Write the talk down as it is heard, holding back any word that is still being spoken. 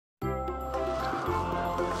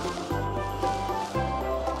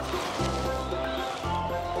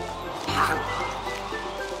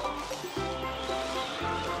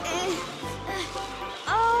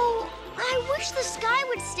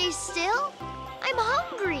would stay still. I'm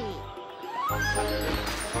hungry.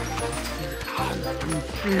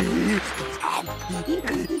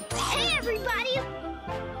 Hey, everybody!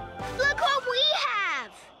 Look what we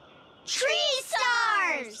have! Tree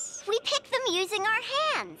stars! We pick them using our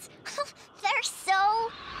hands. They're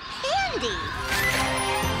so handy.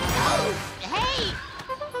 Oh, hey!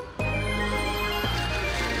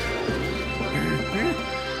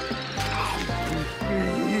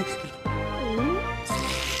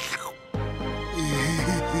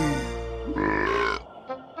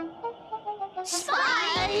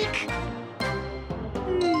 Spike!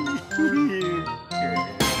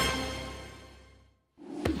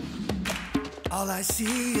 All I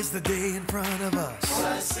see is the day in front of us. All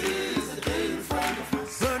I see is the day in front of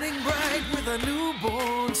us. Burning bright with a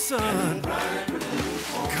newborn sun.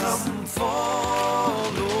 Come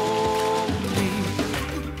follow me.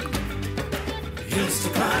 Hills to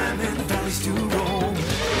climb and valleys to roam.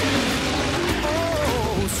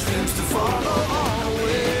 Oh, streams to follow all the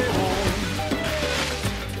way home.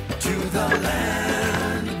 To the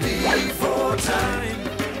land before time.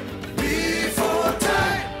 Before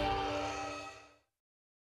time.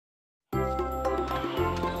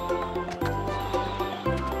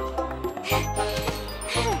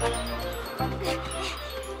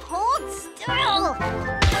 Hold still!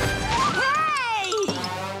 Hey!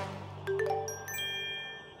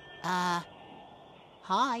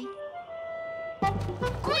 Hi.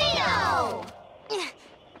 Guido!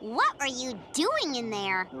 What were you doing in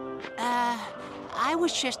there? I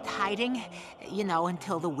was just hiding, you know,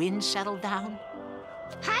 until the wind settled down.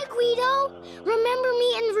 Hi, Guido. Remember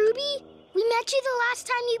me and Ruby? We met you the last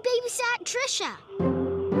time you babysat Trisha.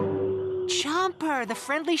 Chomper, the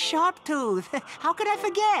friendly sharp tooth. How could I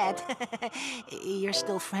forget? You're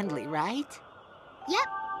still friendly, right? Yep.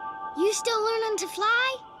 You still learning to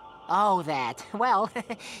fly? Oh, that. Well,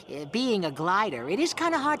 being a glider, it is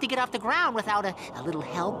kind of hard to get off the ground without a little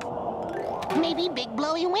help. Maybe big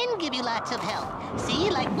blowy wind give you lots of help. See,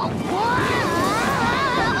 like whoa, whoa!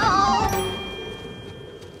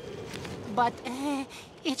 But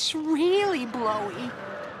it's really blowy.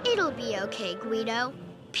 It'll be okay, Guido.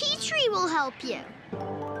 Petrie will help you.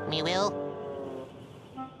 Me will.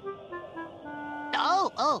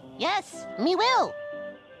 Oh, yes, me will.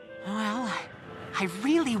 Well, I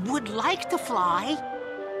really would like to fly.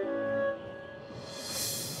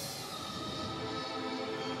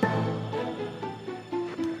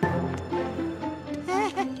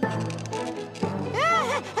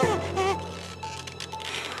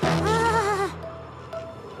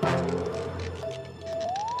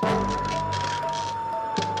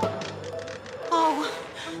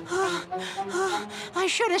 I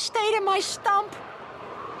should have stayed in my stump.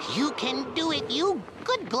 You can do it, you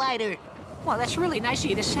good glider. Well, that's really nice of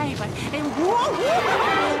you to say, but...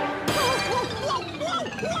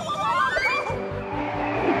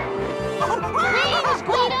 Wings,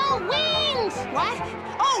 Guido, wings! What?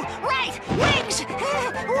 Oh, right, wings!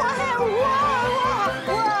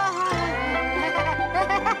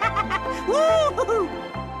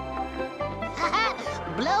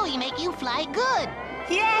 Blowy make you fly good.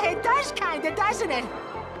 Yeah, it does kinda, doesn't it?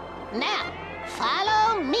 Now,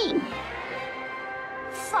 follow me.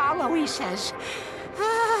 Follow, he says.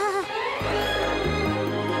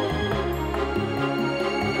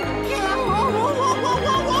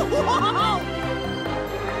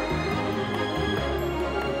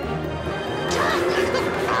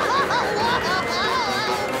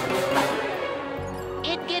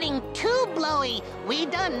 It's getting too blowy. We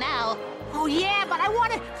done now. Oh, yeah, but I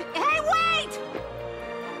want to... Hey, wait!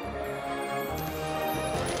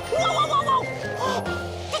 Whoa!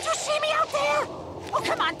 Did you see me out there? Oh,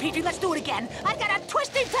 come on, Petrie, let's do it again. I got a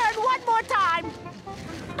twisty turn one more time.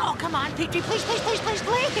 Oh, come on, Petrie, please.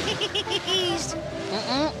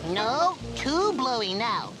 No, too blowy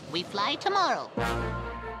now. We fly tomorrow.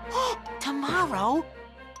 Tomorrow?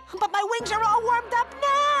 But my wings are all warmed up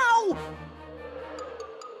now!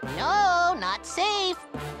 No, not safe.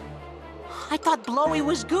 I thought blowy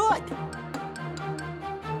was good.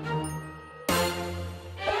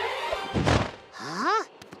 Huh?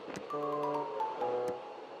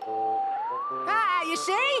 You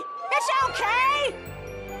see? It's okay!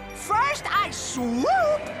 First I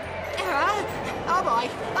swoop! Oh boy!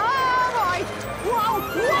 Whoa!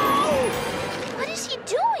 What is he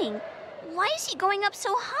doing? Why is he going up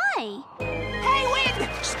so high? Hey, wind!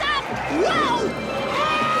 Stop! Whoa!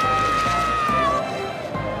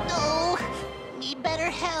 No, need better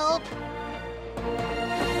help.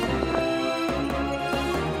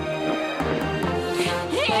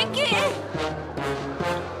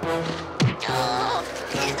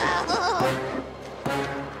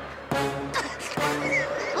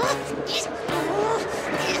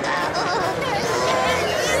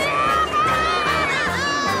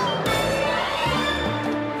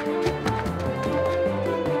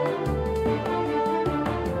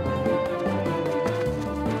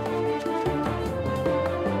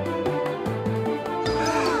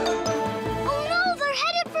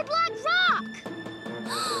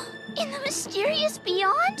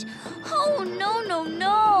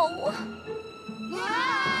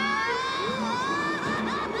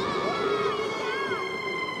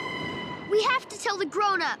 the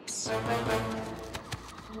grown-ups.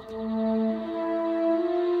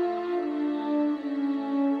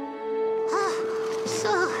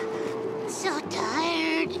 So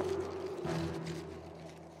tired.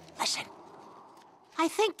 Listen, I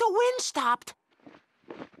think the wind stopped.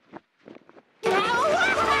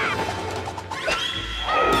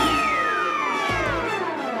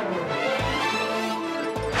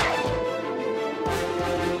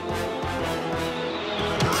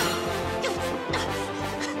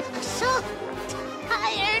 So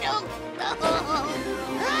tired.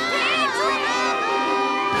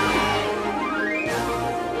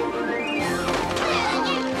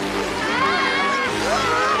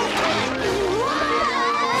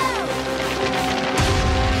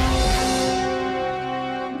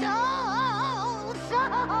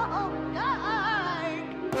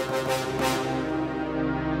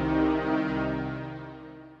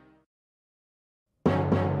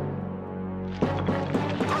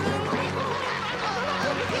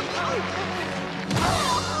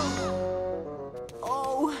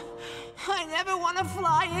 Oh, I never want to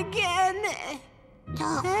fly again.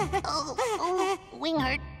 Wing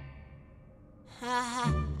hurt.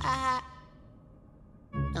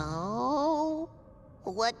 Oh,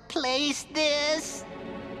 what place this?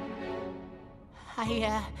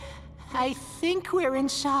 I think we're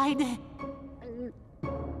inside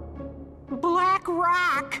Black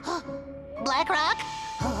Rock. Black Rock?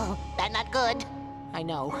 Oh, that's not good. I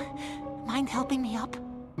know. Mind helping me up?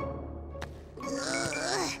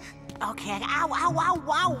 Okay. Ow, ow, ow,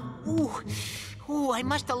 ow. Ooh, I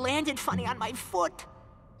must have landed funny on my foot.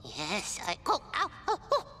 Yes, oh, ow,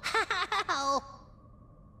 oh, ow.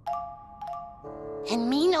 And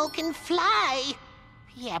Mino can fly.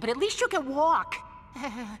 Yeah, but at least you can walk.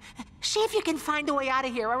 See if you can find a way out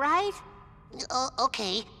of here, all right?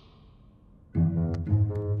 Okay.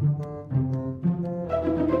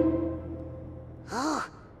 Oh,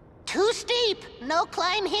 too steep. No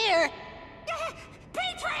climb here.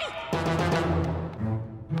 Petrie!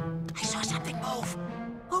 I saw something move.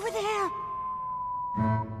 Over there.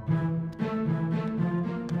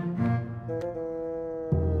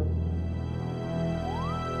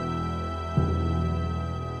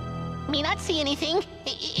 Me not see anything.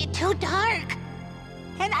 Too dark.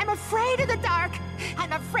 And I'm afraid of the dark.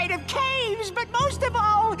 I'm afraid of caves, but most of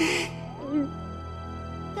all,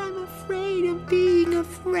 I'm afraid of being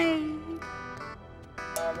afraid.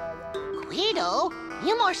 Guido,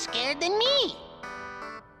 you're more scared than me.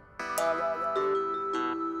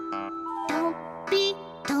 Don't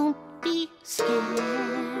be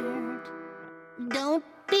scared. Don't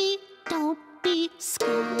be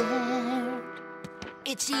scared.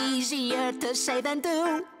 It's easier to say than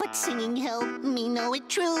do, But singing helped me know it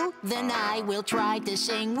true. then I will try to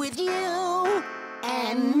sing with you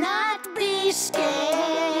And not be scared.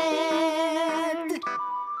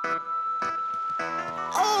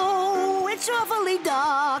 Oh, it's awfully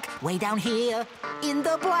dark way down here in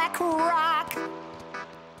the Black Rock.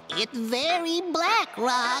 It's very Black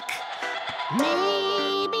Rock.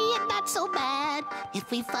 Maybe it's not so bad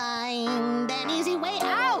if we find an easy way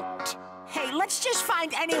out. Hey, let's just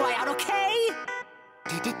find any way out, okay?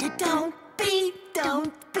 Don't be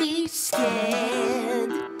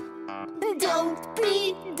scared.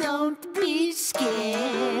 Don't be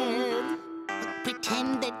scared.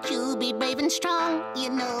 Pretend that you'll be brave and strong. You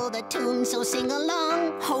know the tune, so sing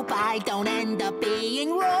along. Hope I don't end up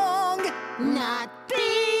being wrong. Not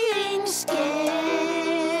being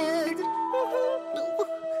scared.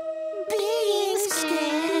 Being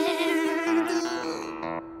scared.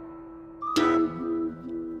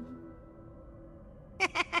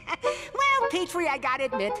 Well, Petrie, I gotta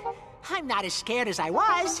admit, I'm not as scared as I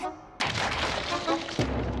was.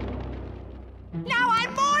 Now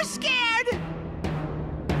I'm more scared!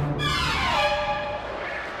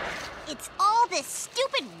 It's all this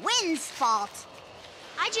stupid wind's fault.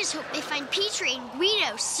 I just hope they find Petrie and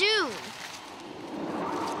Guido soon.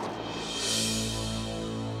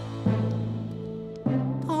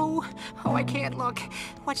 Oh, I can't look.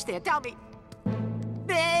 What's there? Tell me.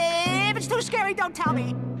 If it's too scary, don't tell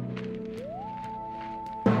me.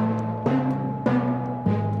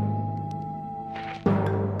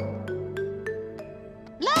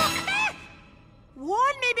 Look!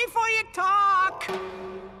 Warn me before you talk.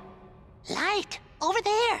 Light, over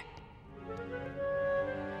there.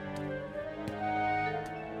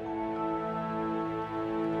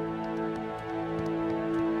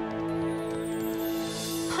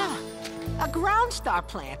 Huh. A ground star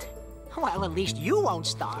plant. Well, at least you won't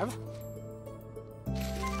starve.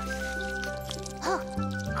 Oh,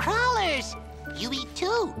 crawlers. You eat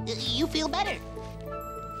too. You feel better.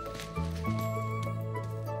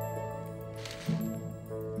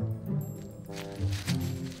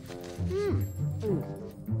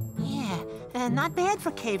 not bad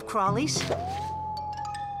for cave crawlies.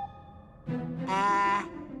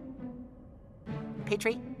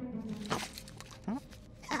 Petrie?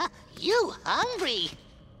 You hungry?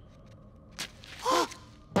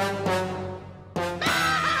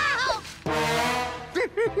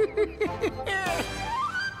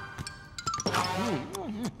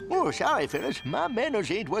 Oh, sorry, fellas. My manners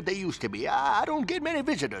ain't what they used to be. I don't get many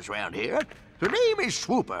visitors around here. The name is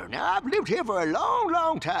Swooper. Now, I've lived here for a long,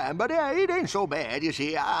 long time, but it ain't so bad. You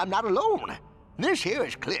see, I'm not alone. This here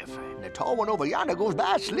is Cliff, and the tall one over yonder goes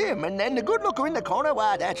by Slim, and then the good looker in the corner,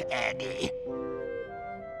 why, that's Aggie.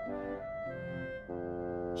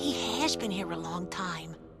 He has been here a long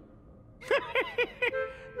time.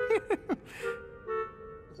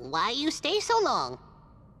 Why you stay so long?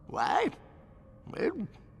 Why? Well,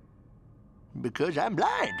 because I'm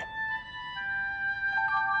blind.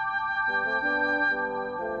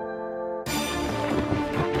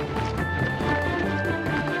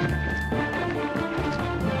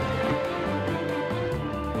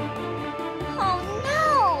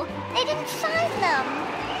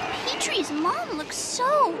 Petrie's mom looks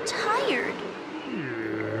so tired.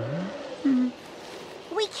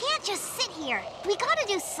 We can't just sit here. We gotta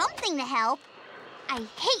do something to help. I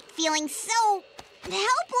hate feeling so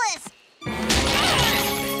helpless.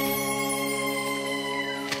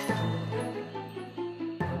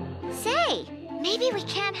 Say, maybe we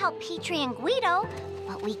can't help Petrie and Guido,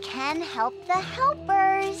 but we can help the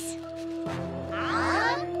helpers.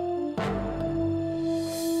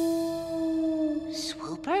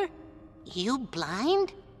 Swooper? You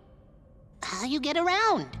blind? How you get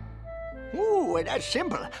around? Ooh, that's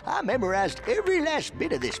simple. I memorized every last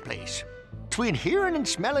bit of this place. Between hearing and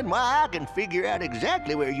smelling, why, I can figure out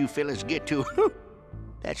exactly where you fellas get to.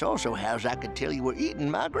 That's also how I could tell you were eating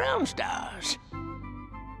my ground stars.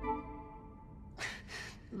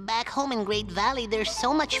 Back home in Great Valley, there's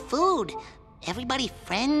so much food. Everybody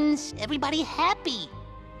friends, everybody happy.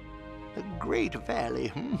 The Great Valley,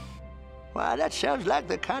 hmm? Why, that sounds like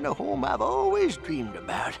the kind of home I've always dreamed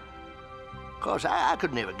about. Of course, I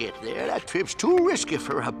could never get there. That trip's too risky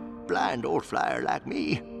for a blind old flyer like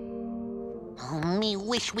me. Oh, me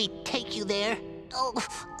wish we'd take you there. Oh,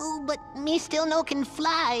 but me still no can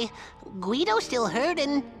fly. Guido still hurt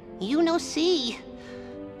and you no see.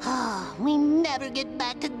 Ah, we never get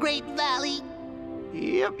back to Great Valley.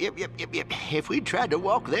 Yep. If we tried to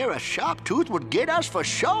walk there, a sharp tooth would get us for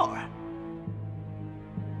sure.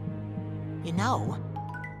 You know,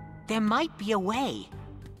 there might be a way.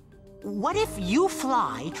 What if you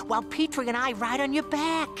fly while Petrie and I ride on your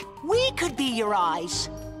back? We could be your eyes.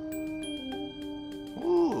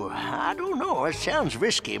 Ooh, I don't know. It sounds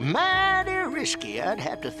risky. Mighty risky. I'd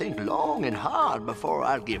have to think long and hard before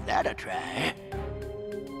I'd give that a try.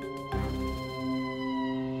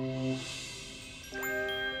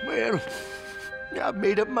 Well, I've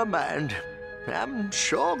made up my mind. I'm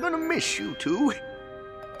sure gonna miss you two.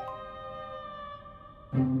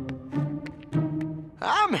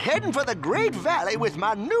 I'm heading for the Great Valley with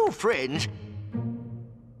my new friends.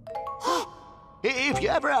 If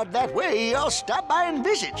you're ever out that way, I'll stop by and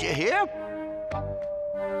visit, you hear?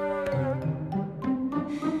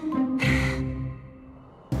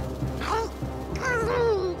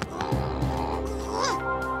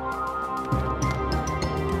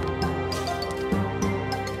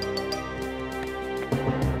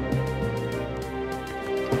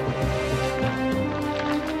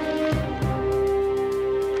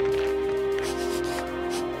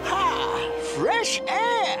 Fresh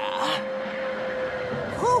air!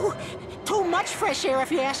 Whew, too much fresh air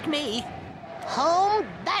if you ask me. Home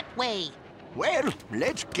that way. Well,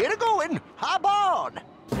 let's get a-going. Hop on!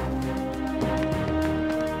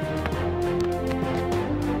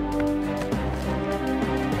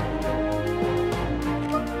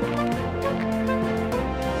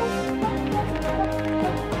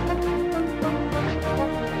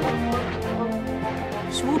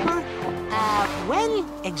 Swooper, when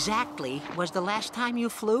exactly was the last time you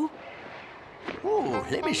flew? Oh,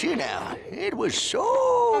 let me see now. It was so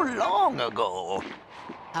long ago.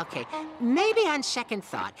 Okay, maybe on second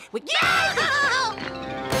thought, we...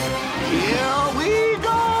 Here we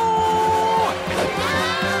go!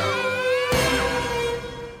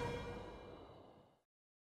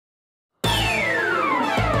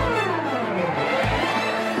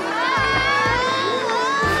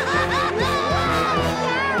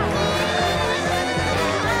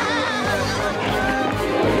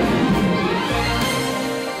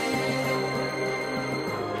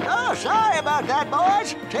 Sorry about that,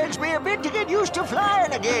 boys. Takes me a bit to get used to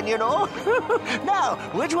flying again, you know. Now,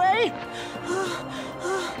 which way?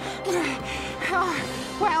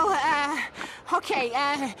 Well, Okay,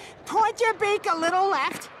 point your beak a little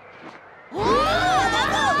left. Whoa!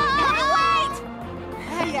 Hey,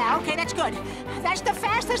 wait! Yeah, okay, that's good. That's the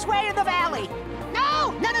fastest way to the valley.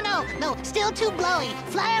 No, no, no, no, no. Still too blowy.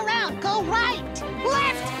 Fly around. Go right.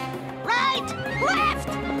 Left! Right. Left.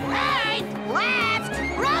 Right. Left.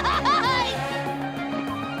 Right.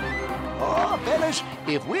 Oh, fellas,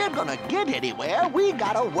 if we're gonna get anywhere, we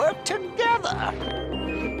gotta work together.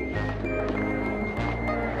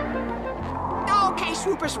 Okay,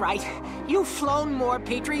 Swooper's right. You've flown more,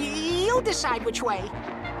 Petrie. You decide which way.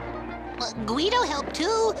 Guido helped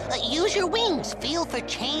too. Use your wings. Feel for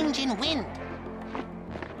change in wind.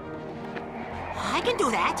 I can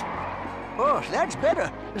do that. Oh, that's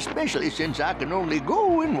better, especially since I can only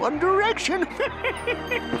go in one direction.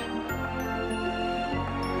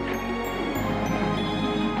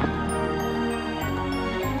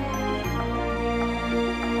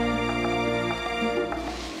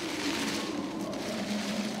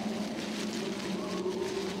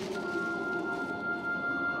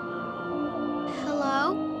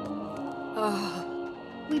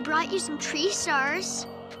 We brought you some tree stars.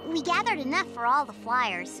 We gathered enough for all the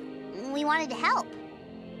flyers. We wanted to help.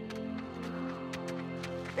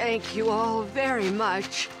 Thank you all very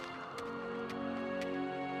much.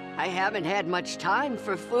 I haven't had much time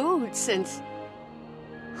for food since...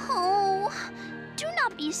 Oh, do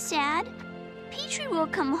not be sad. Petrie will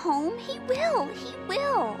come home. He will. He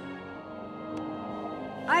will.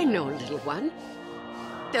 I know, little one.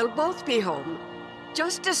 They'll both be home,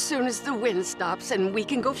 just as soon as the wind stops and we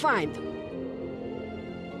can go find them.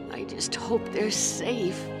 I just hope they're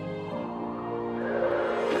safe.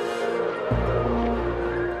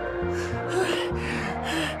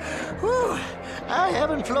 Whew, I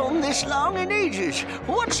haven't flown this long in ages.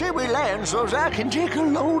 What say we land so I can take a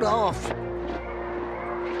load off?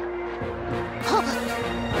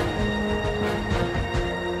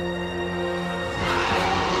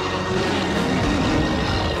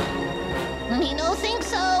 Me no think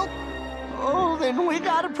so. Oh, then we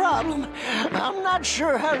got a problem. I'm not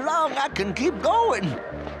sure how long I can keep going.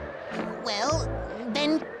 Well,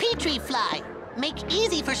 then Petrie fly. Make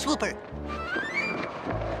easy for Swooper.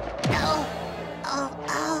 Oh, oh,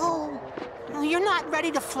 oh. Oh, you're not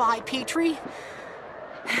ready to fly, Petrie.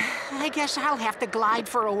 I guess I'll have to glide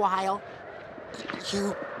for a while.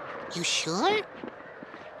 You sure?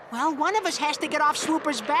 Well, one of us has to get off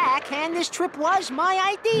Swooper's back, and this trip was my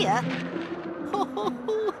idea.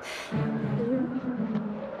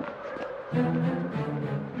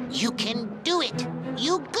 You can do it.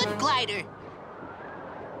 You good glider.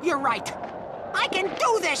 You're right. I can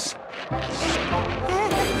do this!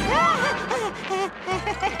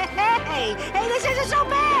 Hey, this isn't so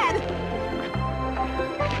bad!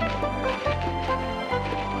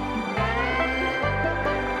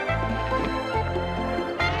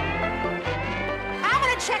 I'm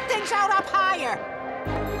gonna check things out up higher.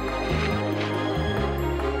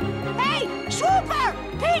 Hey, Swooper!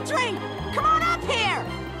 Petrie! Come on up here!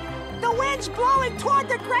 The wind's blowing toward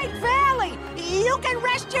the Great Valley! You can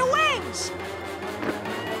rest your wings!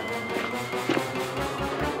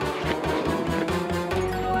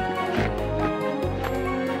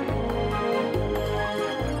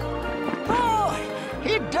 Oh,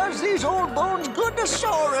 it does these old bones good to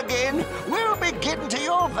soar again. We'll be getting to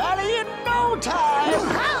your valley in no time.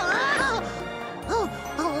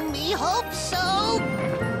 Oh, me hope so.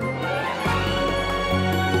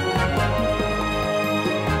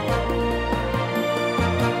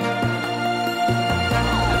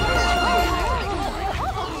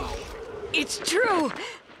 It's true!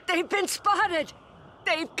 They've been spotted!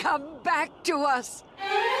 They've come back to us!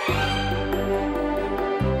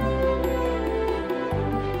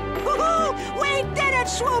 We did it,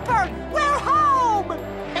 Swooper! We're home!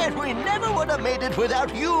 And we never would have made it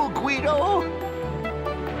without you, Guido.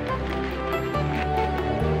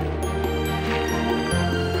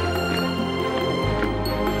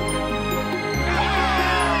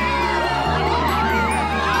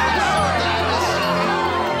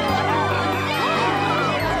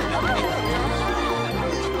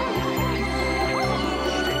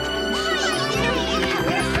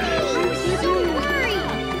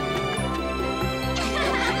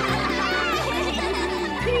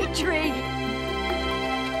 Petrie!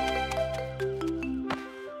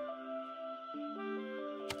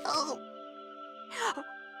 Oh,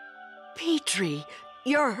 Petrie,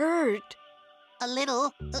 you're hurt. a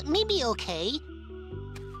little. Maybe okay.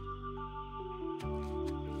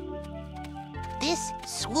 This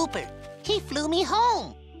Swooper, he flew me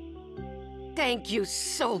home. Thank you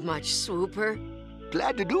so much, Swooper.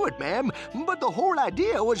 glad to do it, ma'am. But the whole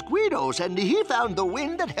idea was Guido's, and he found the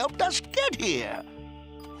wind that helped us get here.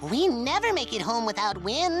 We never make it home without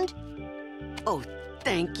wind. Oh,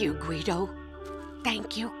 thank you, Guido.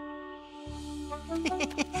 Thank you.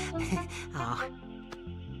 Oh.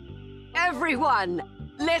 Everyone,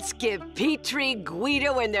 let's give Petrie,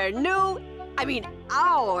 Guido, and our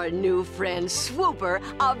new friend Swooper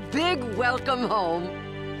a big welcome home.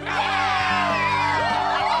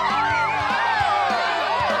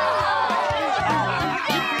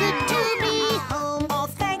 It's good to be home. All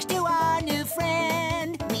thanks to our new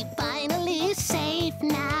friend. We finally safe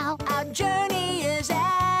now. Our journey is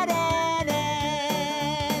at an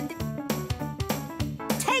end.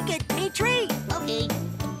 Take it, Petrie. Okay,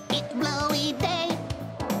 it's a blowy day.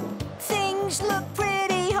 Things look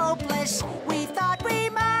pretty hopeless. We thought we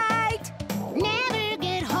might Never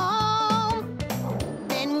get home.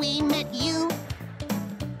 Then we met you.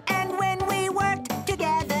 And when we worked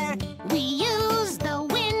together We used the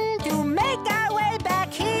wind. to make our way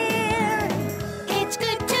back here, It's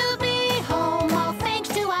good to be home. All thanks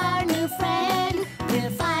to our new friend.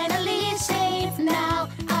 We're finally safe now.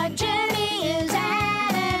 Our journey is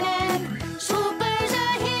at an end. Swooper's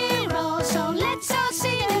a hero, so let's all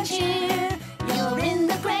sing and cheer. You're in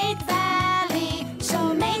the Great Valley,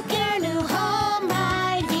 so make your new home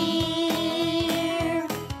right here.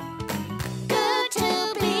 Good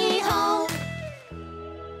to be home.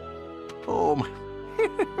 Home.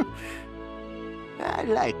 I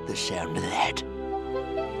like the sound of that.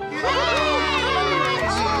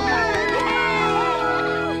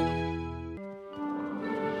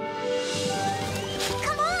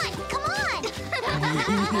 Come on, come on!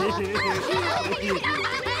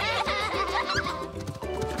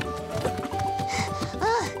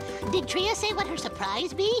 Did Tria say what her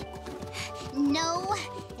surprise be? No,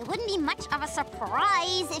 it wouldn't be much of a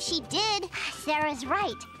surprise if she did. Sarah's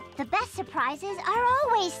right. The best surprises are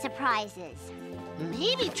always surprises.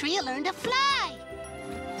 Maybe Tria learned to fly.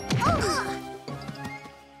 Oh.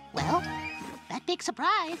 Well, that big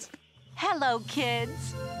surprise. Hello,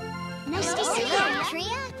 kids. Nice to see you,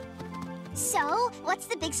 Tria. So, what's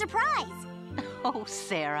the big surprise? Oh,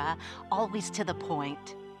 Cera, always to the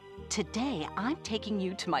point. Today, I'm taking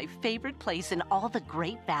you to my favorite place in all the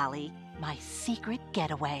Great Valley, my secret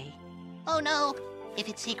getaway. Oh no. If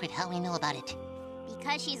it's secret, how we know about it?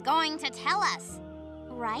 Because she's going to tell us,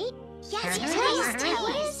 right? Yes, please tell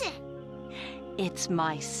us. It's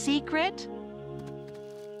my secret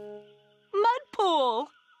mud pool.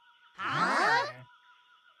 Huh?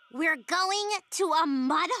 We're going to a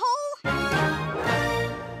mud hole?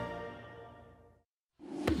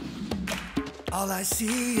 All I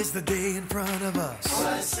see is the day in front of us. All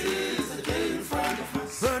I see is the day in front of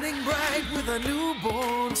us. Burning bright with a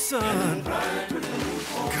newborn sun.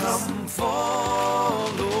 Come follow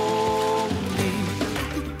me.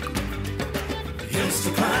 Hills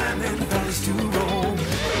to climb and valleys to roam.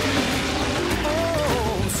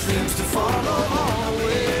 Oh, streams to follow all the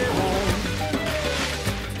way home.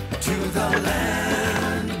 To the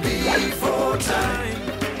land before time.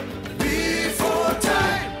 Before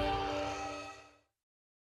time.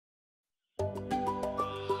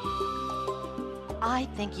 I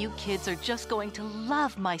think you kids are just going to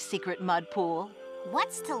love my secret mud pool.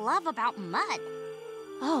 What's to love about mud?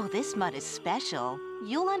 Oh, this mud is special.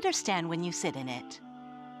 You'll understand when you sit in it.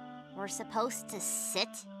 We're supposed to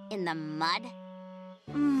sit in the mud?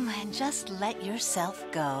 And just let yourself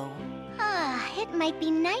go. It might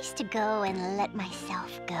be nice to go and let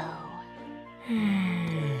myself go.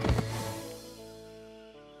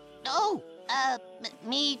 Oh,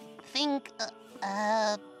 me think,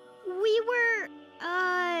 We were,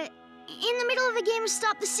 in the middle of a game of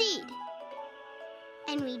Stop the Seed.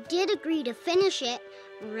 And we did agree to finish it,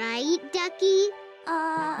 right, Ducky?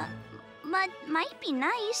 Mud might be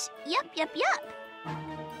nice. Yup.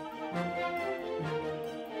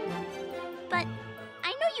 But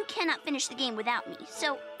I know you cannot finish the game without me,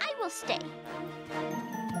 so I will stay.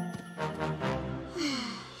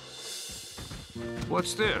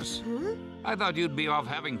 What's this? I thought you'd be off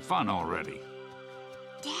having fun already.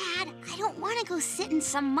 Dad, I don't want to go sit in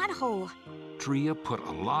some mud hole. Tria put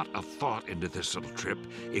a lot of thought into this little trip.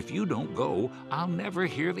 If you don't go, I'll never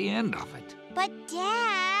hear the end of it. But,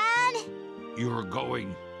 Dad... You're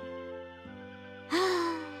going.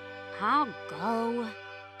 I'll go.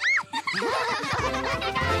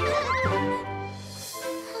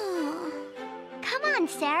 Come on,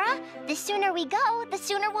 Cera. The sooner we go, the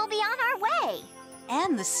sooner we'll be on our way.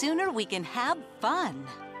 And the sooner we can have fun.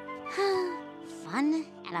 Fun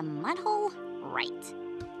at a mud hole? Right.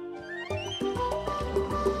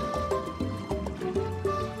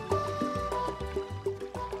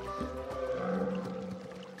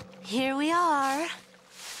 Here we are.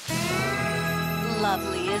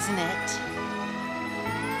 Lovely, isn't it?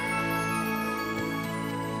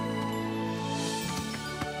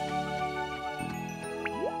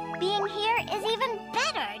 Being here is even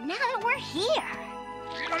better now that we're here.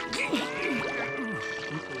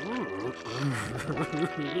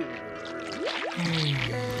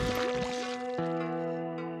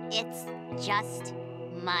 It's just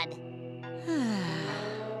mud.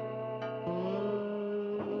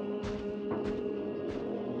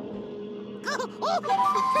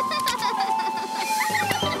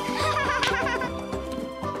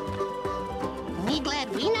 Me glad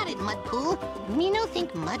we not at mud pool. Me no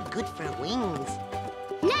think mud good for wings.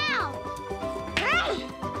 Now!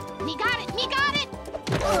 Me got it, me got it!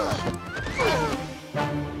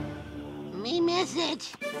 Me miss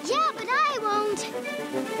it. Yeah, but I won't.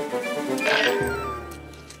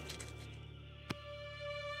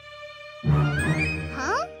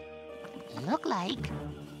 Huh? Look like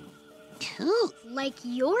tooth. Like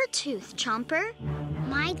your tooth, Chomper.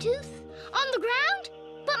 My tooth? On the ground?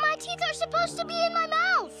 But my teeth are supposed to be in my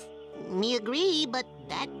mouth. Me agree, but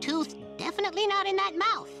that tooth definitely not in that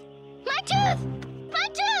mouth. My tooth! My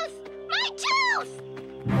tooth! My tooth!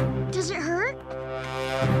 Does it hurt?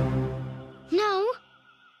 No.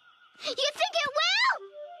 You think it will?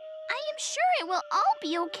 I am sure it will all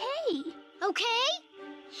be okay. Okay?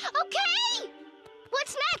 Okay!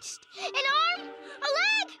 What's next? An arm? A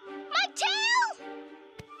leg? My tail?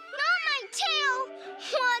 Not my tail!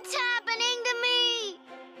 What's happening to me?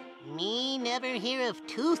 Me never hear of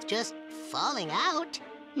tooth just falling out.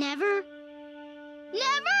 Never?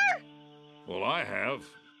 Never? Well, I have.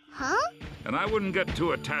 Huh? And I wouldn't get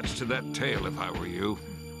too attached to that tail if I were you.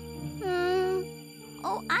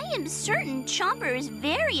 Oh, I am certain Chomper is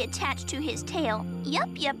very attached to his tail. Yup,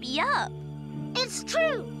 yup, yup. It's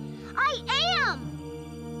true. I am.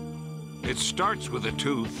 It starts with a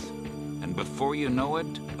tooth, and before you know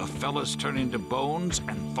it, a fella's turning to bones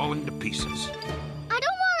and falling to pieces. I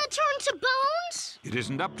don't want to turn to bones. It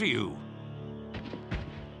isn't up to you.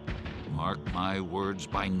 Mark my words,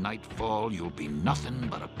 by nightfall, you'll be nothing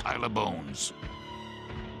but a pile of bones.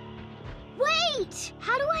 Wait!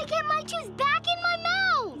 How do I get my tooth back in my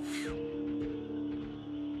mouth?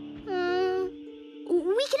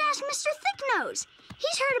 We could ask Mr. Thicknose.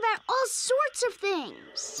 He's heard about all sorts of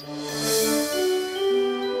things.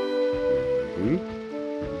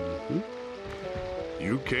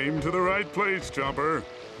 You came to the right place, Chomper.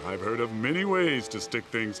 I've heard of many ways to stick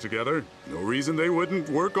things together. No reason they wouldn't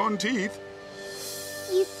work on teeth.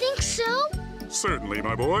 You think so? Certainly,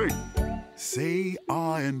 my boy. Say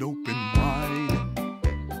I and open wide,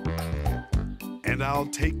 and I'll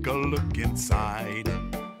take a look inside.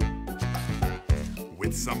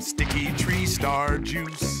 With some sticky tree star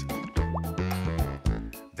juice,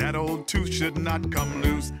 that old tooth should not come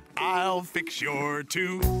loose. I'll fix your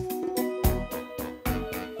tooth.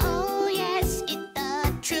 Oh, yes, it's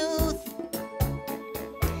the truth.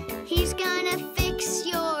 He's gonna fix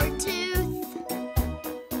your tooth.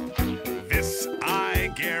 This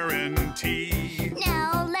I guarantee.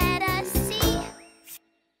 Now let us see.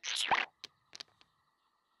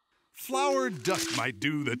 Flour dust might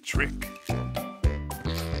do the trick.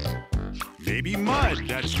 Maybe mud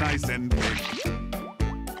that's nice and thick.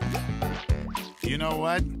 You know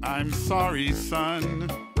what? I'm sorry, son.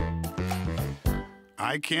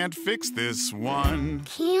 I can't fix this one.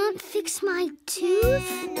 Can't fix my tooth?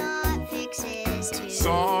 Cannot fix his tooth.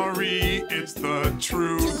 Sorry, it's the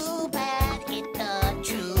truth. Too bad it's the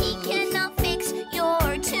truth. He cannot fix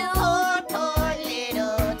your tooth. Poor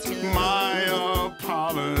little tooth. My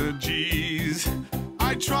apologies.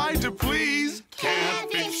 I tried to please.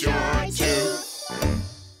 Can't fix your tooth.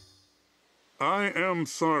 I am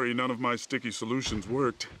sorry none of my sticky solutions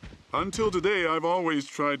worked. Until today, I've always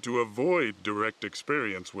tried to avoid direct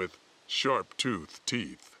experience with sharp-toothed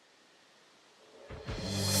teeth.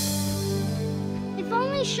 If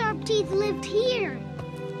only Sharp Teeth lived here,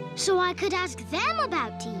 so I could ask them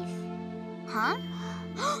about teeth. Huh?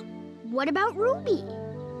 What about Ruby?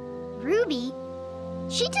 Ruby?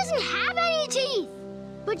 She doesn't have any teeth,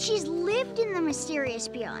 but she's lived in the mysterious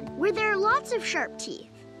beyond, where there are lots of sharp teeth.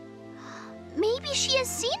 Maybe she has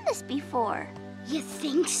seen this before. You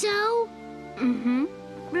think so? Mm-hmm.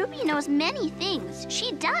 Ruby knows many things.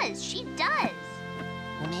 She does. She does.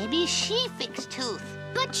 Maybe she fixed tooth.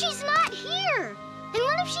 But she's not here. And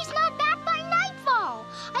what if she's not back by nightfall?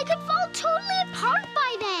 I could fall totally apart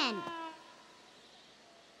by then.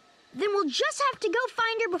 Then we'll just have to go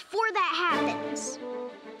find her before that happens.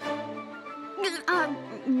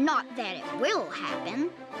 Not that it will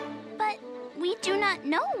happen. But we do not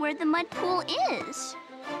know where the mud pool is.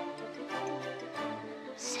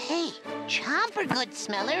 Chomper good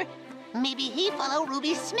smeller. Maybe he follow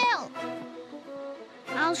Ruby's smell.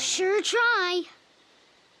 I'll sure try.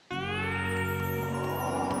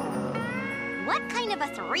 What kind of a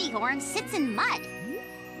three-horn sits in mud?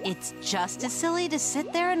 It's just as silly to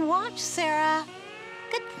sit there and watch, Cera.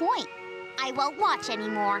 Good point. I won't watch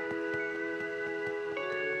anymore.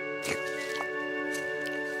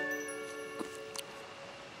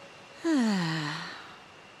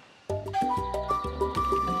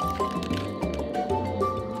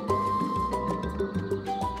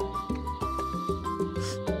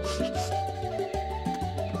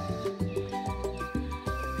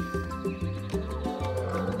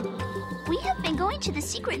 We have been going to the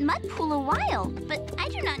secret mud pool a while, but I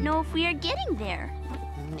do not know if we are getting there.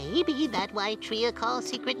 Maybe that's why Tria calls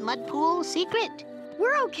secret mud pool secret.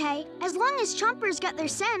 We're okay, as long as Chomper's got their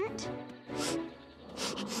scent.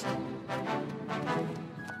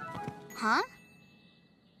 Huh?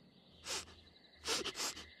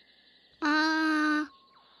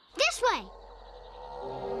 This way.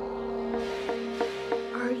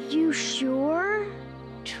 Are you sure?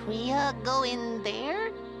 Tria go in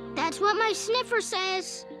there? That's what my sniffer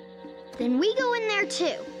says. Then we go in there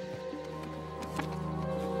too.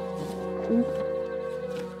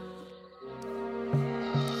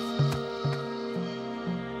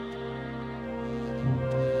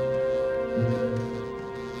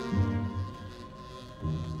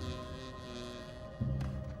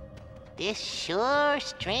 This sure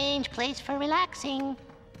strange place for relaxing.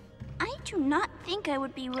 I do not think I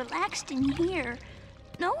would be relaxed in here.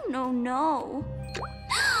 No, no, no.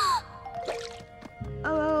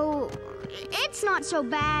 Oh, it's not so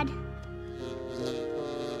bad.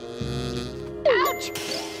 Ouch!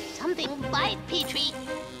 Something bite, Petrie.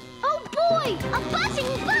 Oh boy, a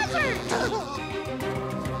buzzing buzzard!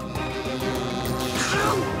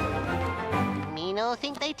 Me no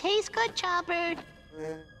think they taste good, Chomper.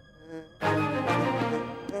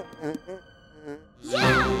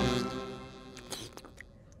 Yeah!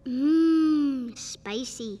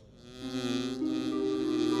 Spicy.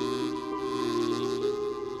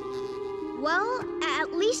 Well,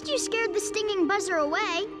 at least you scared the stinging buzzer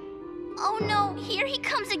away. Oh no, here he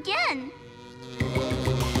comes again.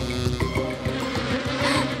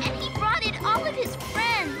 And he brought in all of his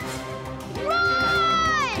friends. Run!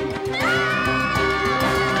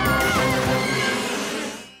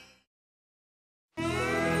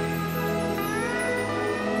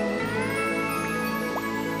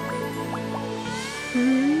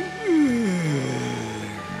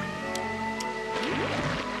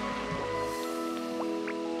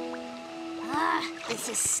 This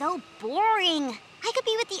is so boring. I could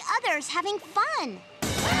be with the others having fun.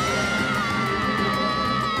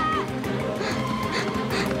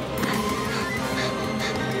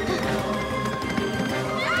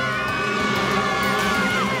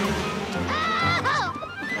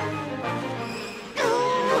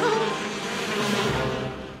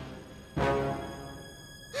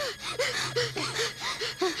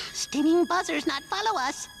 Stinging buzzers not follow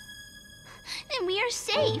us. And we are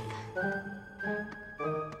safe.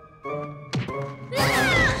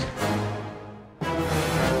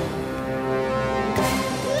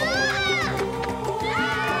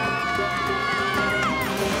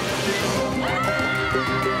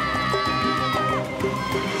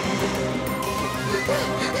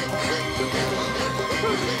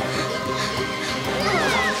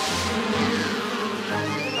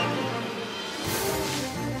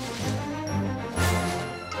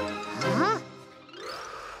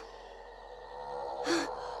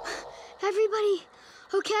 Everybody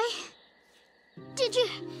okay?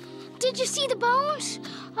 Did you see the bones?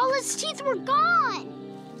 All his teeth were gone.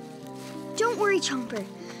 Don't worry, Chomper.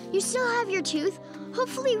 You still have your tooth.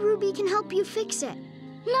 Hopefully Ruby can help you fix it.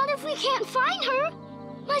 Not if we can't find her.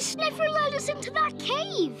 My sniffer led us into that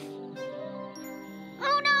cave.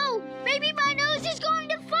 Oh no! Maybe my nose is going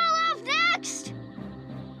to fall off next!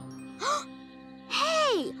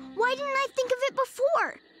 Hey! Why didn't I think of it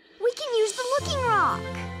before? We can use the looking rock.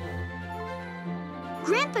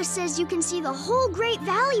 Grandpa says you can see the whole Great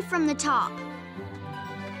Valley from the top.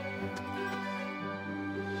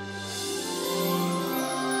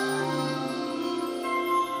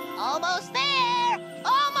 Almost there!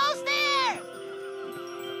 Almost there!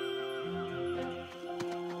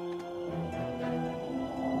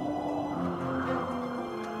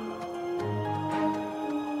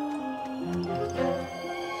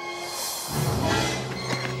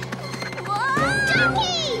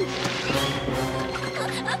 Ducky!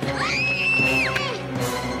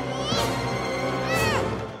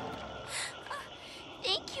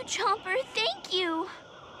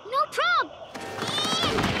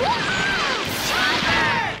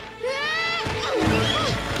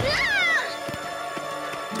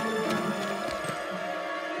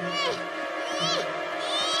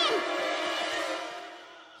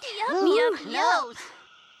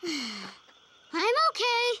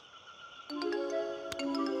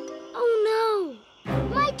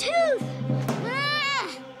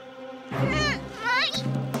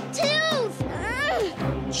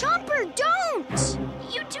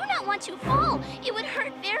 to fall. It would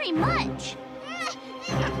hurt very much.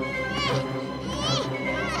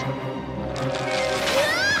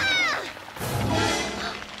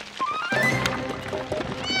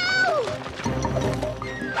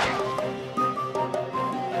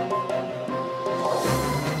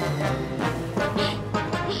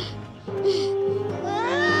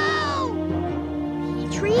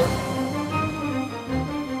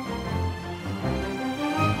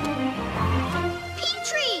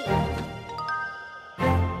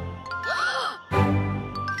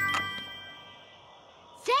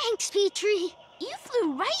 Petrie. You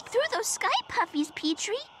flew right through those sky puffies,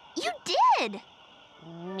 Petrie. You did.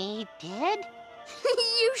 Me did?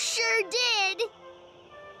 You sure did.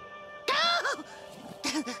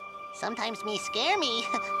 Sometimes me scare me.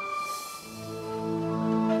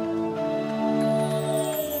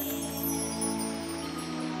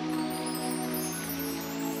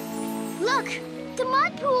 Look, the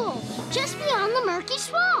mud pool, just beyond the murky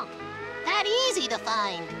swamp. That easy to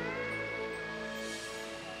find.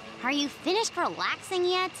 Are you finished relaxing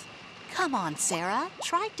yet? Come on, Cera.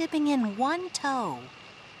 Try dipping in one toe.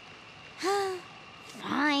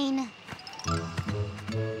 Fine.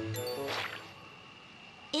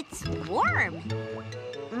 It's warm.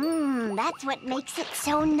 That's what makes it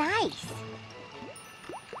so nice.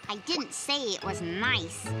 I didn't say it was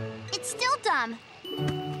nice. It's still dumb.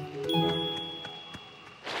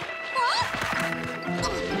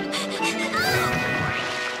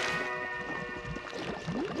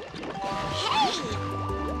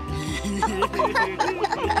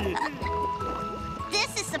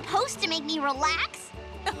 This is supposed to make me relax?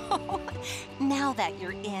 Now that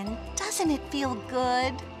you're in, doesn't it feel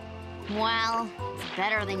good? Well, it's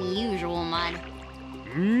better than usual mud.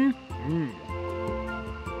 Ooh,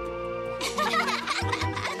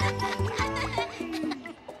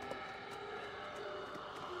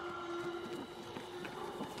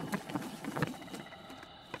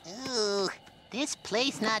 this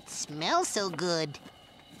place not smell so good.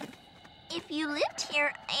 If you lived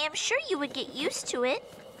here, I am sure you would get used to it.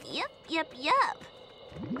 Yup.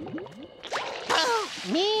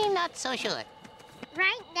 Me not so sure.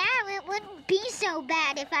 Right now, it wouldn't be so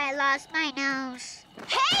bad if I lost my nose.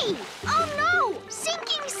 Hey! Oh no!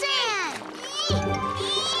 Sinking sand!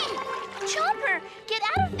 Chomper, get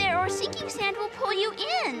out of there or sinking sand will pull you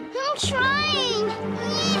in. I'm trying!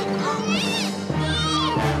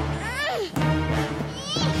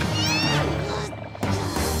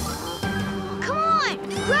 Come on!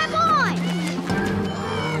 Grab on!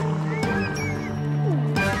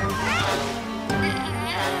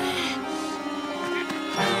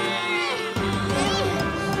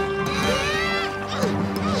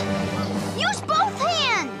 Use both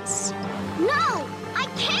hands! No! I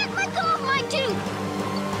can't let go of my tooth!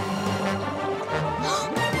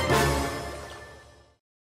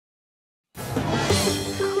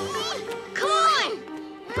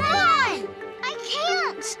 Come on! I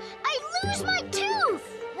can't! I lose my tooth!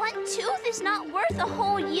 One tooth is not worth a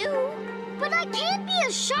whole you. But I can't be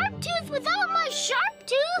a sharp tooth without my sharp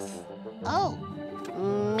tooth! Oh,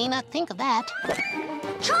 me not think of that.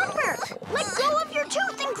 Chomper! Let go of your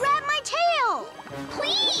tooth and grab my tail!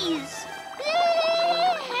 Please!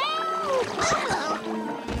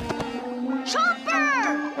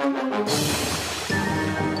 Chomper!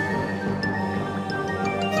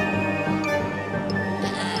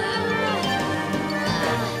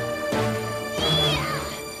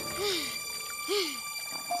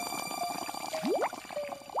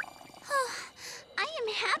 I am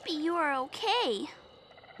happy you are okay.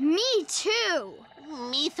 Me too!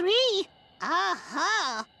 Me three.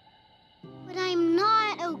 Aha. But I'm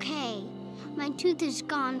not okay. My tooth is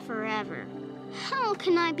gone forever. How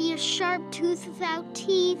can I be a sharp tooth without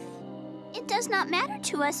teeth? It does not matter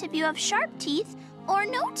to us if you have sharp teeth or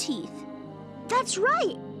no teeth. That's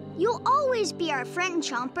right. You'll always be our friend,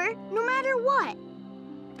 Chomper, no matter what.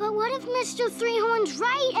 But what if Mr. Three-Horn's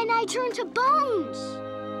right and I turn to bones?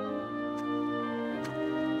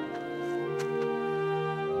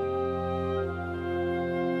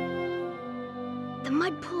 The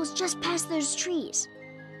mud pool's just past those trees.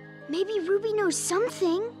 Maybe Ruby knows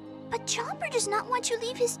something. But Chomper does not want you to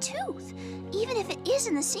leave his tooth, even if it is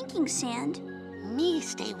in the sinking sand. Me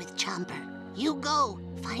stay with Chomper. You go.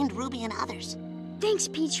 Find Ruby and others. Thanks,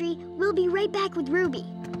 Petrie. We'll be right back with Ruby.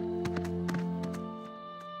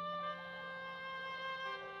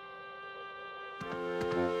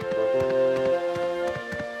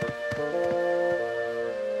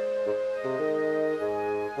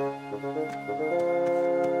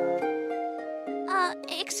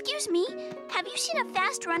 Excuse me, have you seen a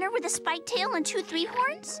fast runner with a spiked tail and 2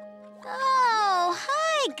 3-horns? Oh,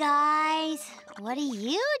 hi, guys. What are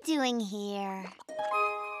you doing here?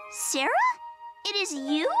 Cera? It is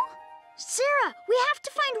you? Cera, we have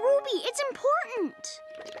to find Ruby. It's important.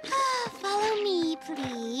 Follow me,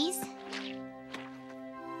 please.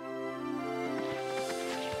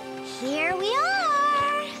 Here we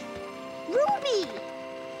are. Ruby!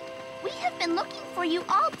 We have been looking for you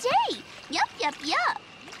all day. Yup.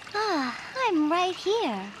 I'm right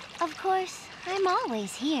here. Of course, I'm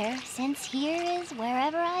always here, since here is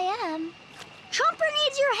wherever I am. Chomper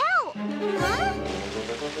needs your help! Huh?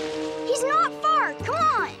 He's not far. Come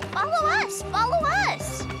on! Follow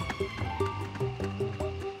us!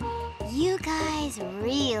 You guys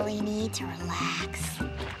really need to relax.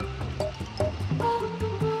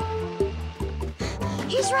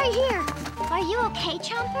 He's right here. Are you okay,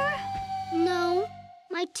 Chomper? No.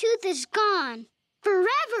 My tooth is gone.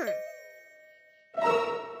 Forever.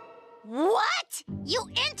 What? You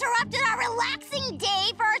interrupted our relaxing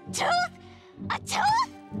day for a tooth? A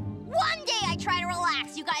tooth? One day I try to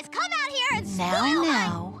relax. You guys come out here and spoil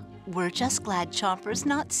Now, we're just glad Chomper's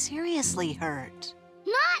not seriously hurt.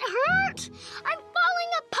 Not hurt? I'm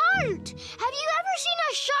falling apart. Have you ever seen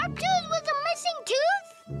a sharp tooth with a missing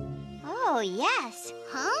tooth? Oh, yes.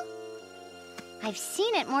 Huh? I've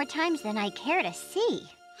seen it more times than I care to see.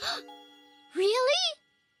 Really?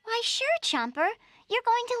 Why, sure, Chomper. You're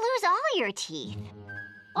going to lose all your teeth.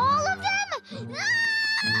 All of them?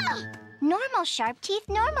 Ah! Normal sharp teeth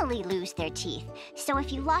normally lose their teeth. So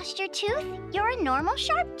if you lost your tooth, you're a normal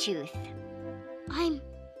sharp tooth. I'm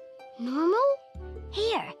normal?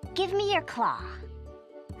 Here, give me your claw.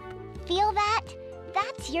 Feel that?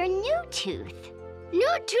 That's your new tooth.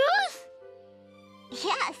 New tooth?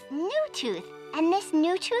 Yes, new tooth. And this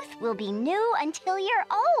new tooth will be new until you're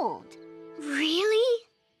old. Really?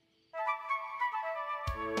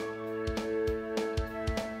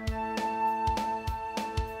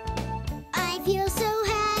 I feel so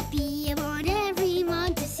happy, I want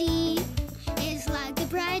everyone to see. It's like a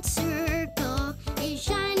bright circle is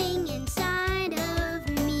shining inside of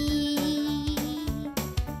me.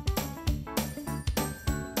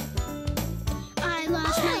 I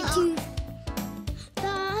lost my tooth.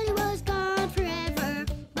 Thought it was gone forever,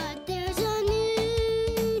 but there's a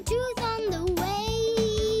new tooth on the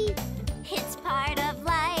way. It's part of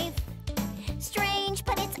life. Strange,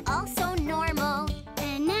 but it's also normal.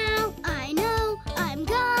 And now I know I'm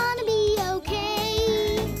gonna be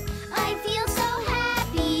okay. I feel so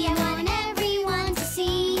happy, I want everyone to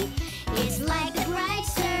see. It's like a bright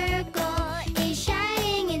circle is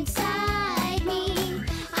shining inside me.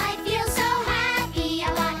 I feel so happy,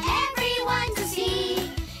 I want everyone to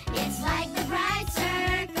see. It's like the bright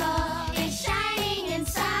circle is shining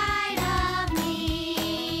inside of me.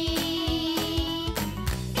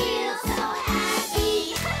 Feel so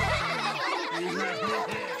happy.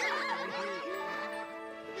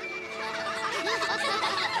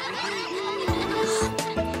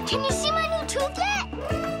 Can you see my new tooth yet?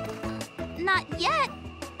 Not yet.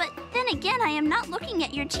 But then again, I am not looking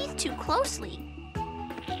at your teeth too closely.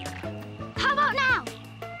 How about now?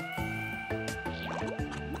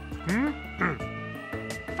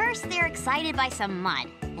 First, they're excited by some mud,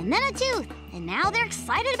 and then a tooth, and now they're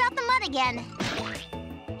excited about the mud again.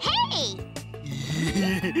 Hey!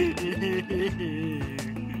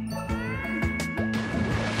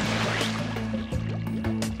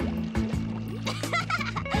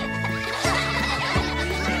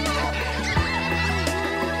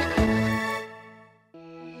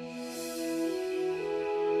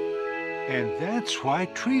 And that's why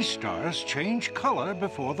tree stars change color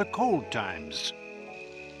before the cold times.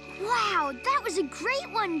 Wow, that was a great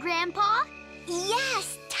one, Grandpa.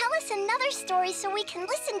 Yes, tell us another story so we can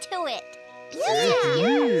listen to it.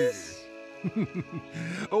 Yes.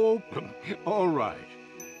 Oh, all right.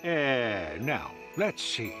 Now, let's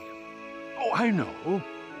see. Oh, I know.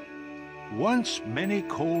 Once, many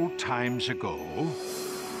cold times ago,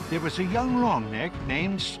 there was a young longneck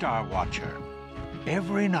named Starwatcher.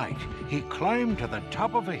 Every night, he climbed to the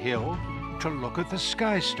top of a hill to look at the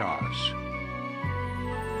sky stars.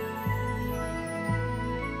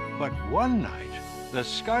 But one night, the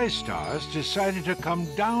sky stars decided to come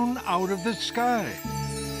down out of the sky.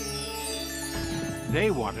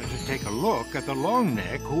 They wanted to take a look at the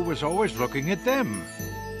longneck who was always looking at them.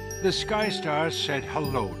 The sky stars said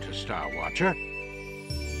hello to Starwatcher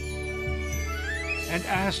and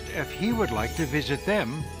asked if he would like to visit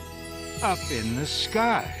them up in the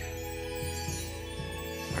sky.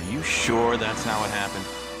 Are you sure that's how it happened?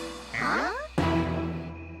 Huh?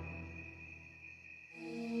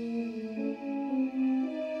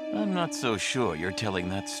 I'm not so sure you're telling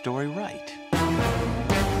that story right.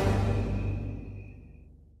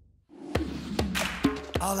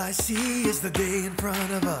 All I see is the day in front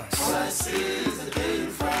of us. All I see is the day in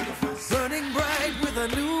front of us. Burning bright with a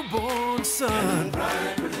newborn sun.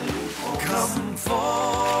 Come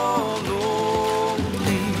follow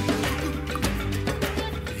me.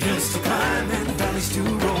 Hills to climb and valleys to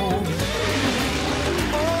roam.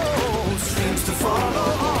 Oh, streams to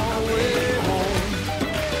follow all the way home.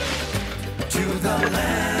 To the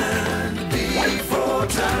land before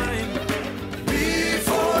time.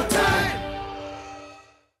 Before time.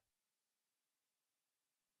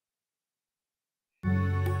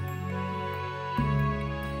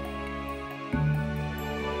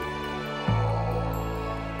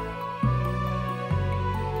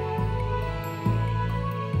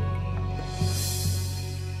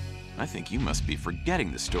 I think you must be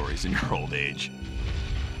forgetting the stories in your old age.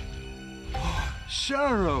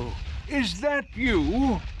 Cera, is that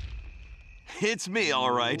you? It's me, all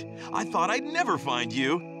right. I thought I'd never find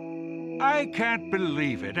you. I can't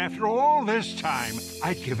believe it. After all this time,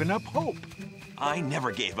 I'd given up hope. I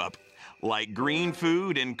never gave up. Like green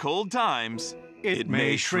food in cold times. It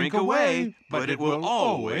may shrink away, but it will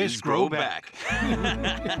always grow back.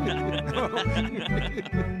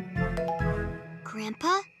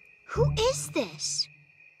 Grandpa, who is this?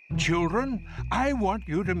 Children, I want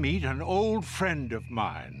you to meet an old friend of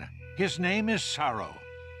mine. His name is Sorrow.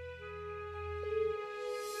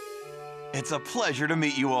 It's a pleasure to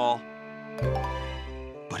meet you all.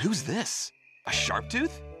 But who's this? A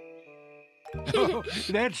Sharptooth?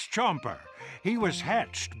 That's Chomper. He was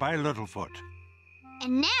hatched by Littlefoot.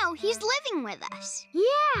 And now he's living with us.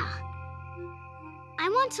 Yeah. I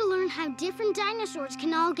want to learn how different dinosaurs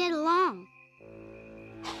can all get along.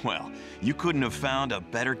 Well, you couldn't have found a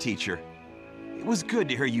better teacher. It was good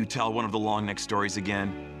to hear you tell one of the long-neck stories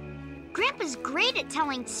again. Grandpa's great at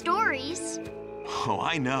telling stories. Oh,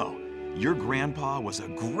 I know. Your grandpa was a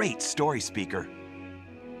great story speaker.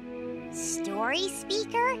 Story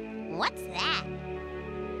speaker? What's that?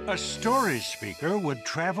 A story speaker would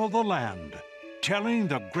travel the land, telling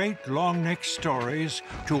the great long-neck stories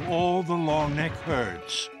to all the long-neck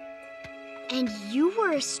herds. And you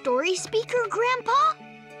were a story speaker, Grandpa?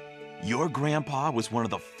 Your grandpa was one of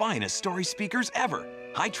the finest story speakers ever.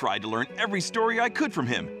 I tried to learn every story I could from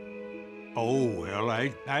him. Oh, well,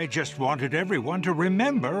 I just wanted everyone to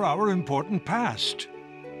remember our important past.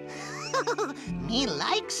 Me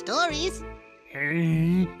like stories.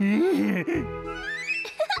 I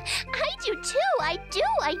do too, I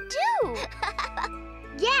do.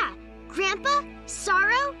 Yeah, Grandpa,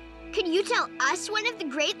 Sorrow, could you tell us one of the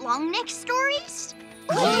great long-neck stories?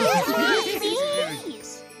 Please.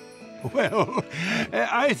 Well,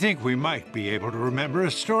 I think we might be able to remember a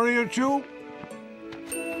story or two.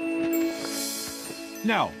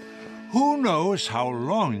 Now, who knows how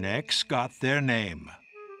longnecks got their name?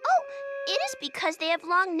 Oh, it is because they have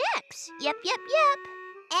long necks. Yep.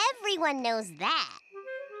 Everyone knows that.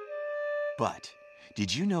 But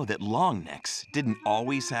did you know that longnecks didn't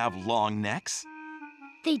always have long necks?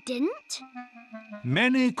 They didn't?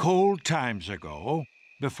 Many cold times ago,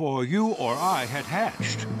 before you or I had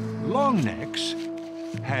hatched, longnecks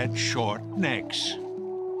had short necks.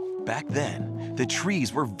 Back then, the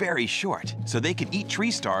trees were very short, so they could eat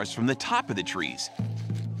tree stars from the top of the trees.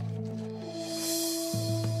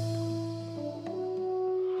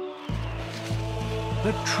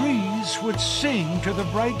 The trees would sing to the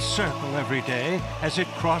bright circle every day as it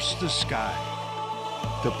crossed the sky.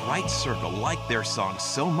 The bright circle liked their song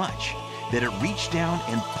so much that it reached down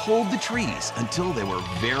and pulled the trees until they were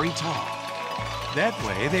very tall. That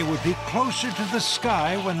way, they would be closer to the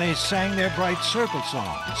sky when they sang their bright circle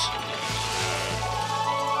songs.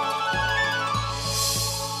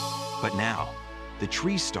 But now, the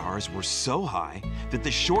tree stars were so high that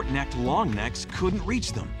the short-necked longnecks couldn't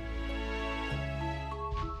reach them.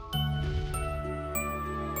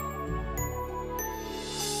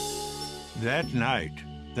 That night,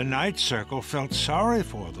 the night circle felt sorry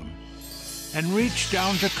for them and reached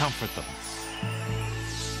down to comfort them.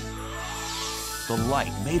 The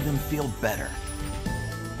light made them feel better.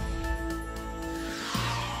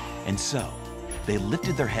 And so, they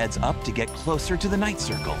lifted their heads up to get closer to the night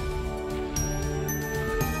circle.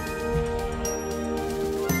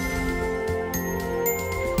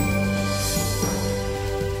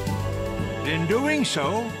 In doing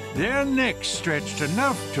so, their necks stretched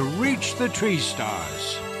enough to reach the tree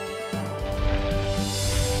stars.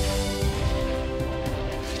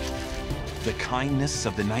 The kindness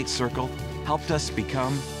of the night circle helped us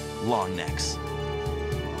become longnecks.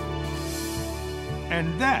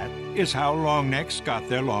 And that is how longnecks got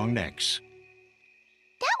their long necks.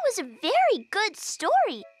 That was a very good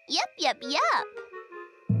story. Yep.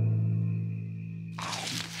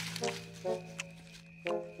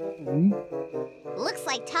 Looks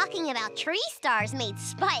like talking about tree stars made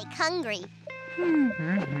Spike hungry.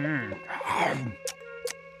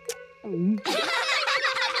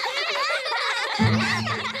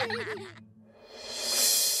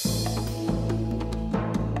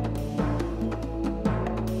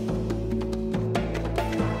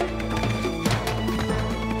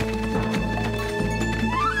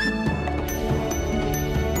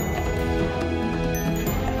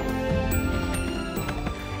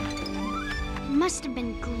 Must have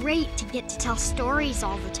been great to get to tell stories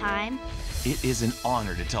all the time. It is an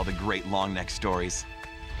honor to tell the great long-neck stories.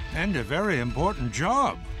 And a very important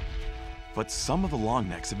job. But some of the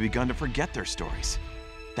longnecks have begun to forget their stories.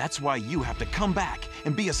 That's why you have to come back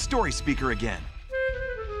and be a story speaker again.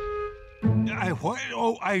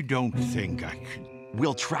 I don't think I can.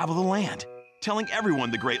 We'll travel the land, telling everyone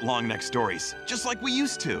the great long-neck stories, just like we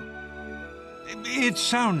used to. It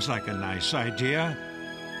sounds like a nice idea.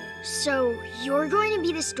 So, you're going to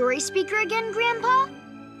be the story speaker again, Grandpa?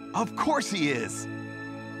 Of course he is!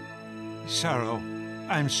 Cera,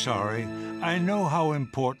 I'm sorry. I know how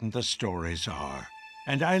important the stories are.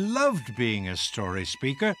 And I loved being a story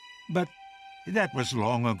speaker, but that was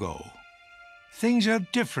long ago. Things are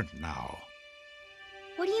different now.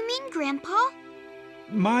 What do you mean, Grandpa?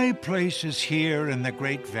 My place is here in the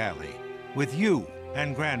Great Valley, with you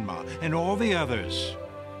and Grandma and all the others.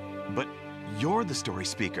 But you're the story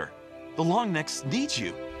speaker. The longnecks need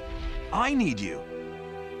you. I need you.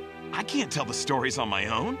 I can't tell the stories on my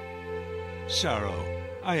own. Cera,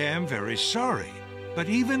 I am very sorry. But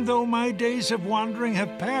even though my days of wandering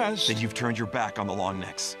have passed... Then you've turned your back on the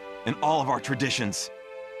longnecks and all of our traditions.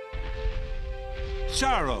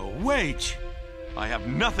 Cera, wait! I have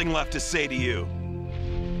nothing left to say to you.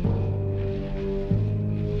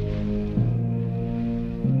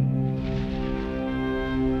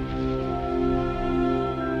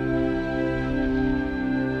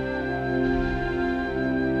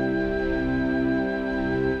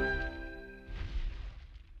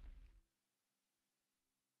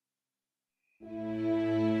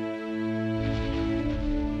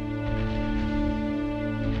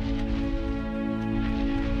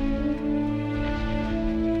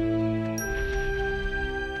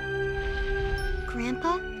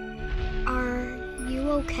 Grandpa, are you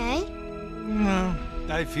okay? No,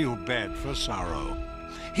 I feel bad for Cera.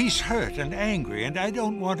 He's hurt and angry, and I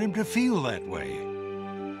don't want him to feel that way.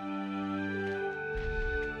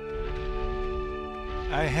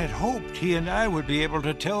 I had hoped he and I would be able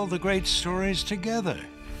to tell the great stories together.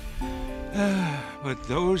 But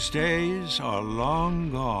those days are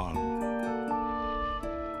long gone.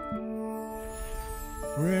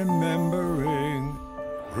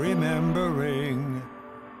 Remembering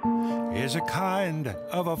is a kind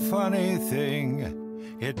of a funny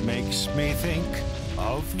thing. It makes me think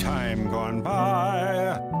of time gone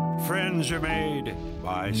by. Friends are made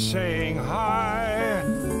by saying hi.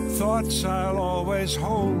 Thoughts I'll always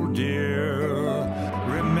hold dear.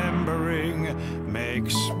 Remembering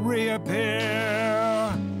makes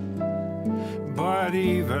reappear. But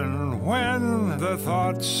even when the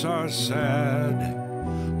thoughts are sad,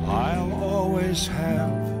 I'll always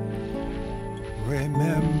have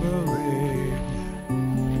remembering.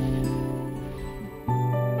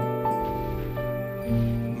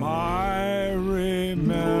 My remembering.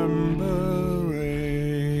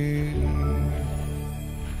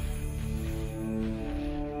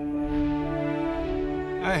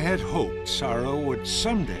 I had hoped Cera would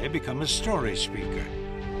someday become a story speaker.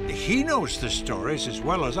 He knows the stories as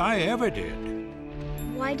well as I ever did.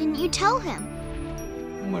 Why didn't you tell him?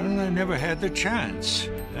 Well, I never had the chance.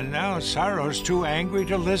 And now Cera's too angry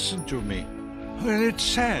to listen to me. Well, it's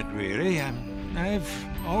sad, really. I've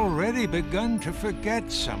already begun to forget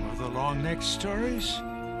some of the long-neck stories.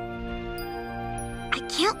 I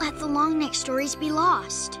can't let the long-neck stories be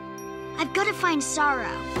lost. I've got to find Cera.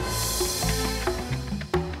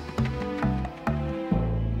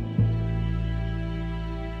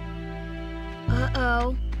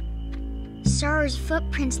 Uh-oh. Cera's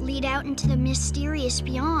footprints lead out into the mysterious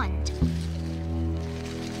beyond.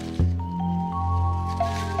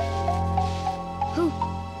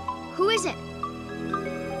 Who is it?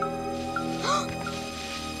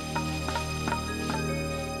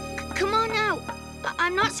 Come on out.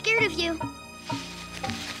 I'm not scared of you.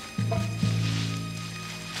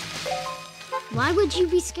 Why would you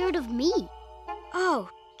be scared of me? Oh,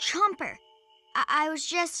 Chomper. I was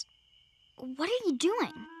just... What are you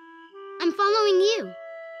doing? I'm following you.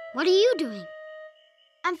 What are you doing?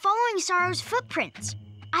 I'm following Cera's footprints.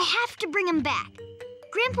 I have to bring him back.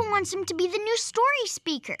 Grandpa wants him to be the new story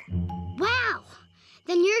speaker. Wow!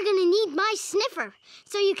 then you're gonna need my sniffer,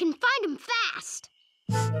 so you can find him fast.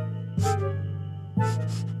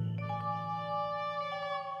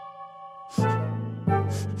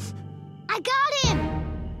 I got him!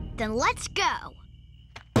 Then let's go.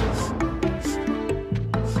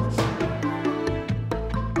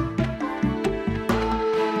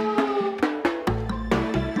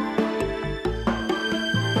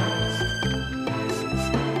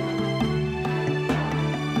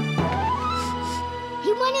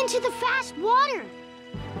 He went into the fast water.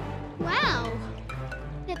 Wow,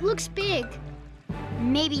 it looks big.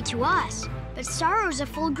 Maybe to us, but Sorrow's a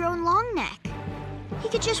full-grown long neck. He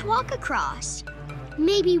could just walk across.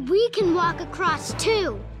 Maybe we can walk across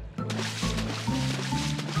too.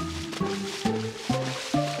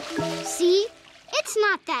 See? It's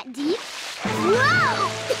not that deep. Whoa!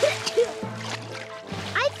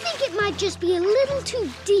 I think it might just be a little too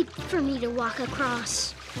deep for me to walk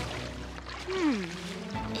across.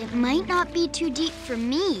 It might not be too deep for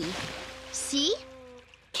me. See?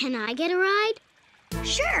 Can I get a ride?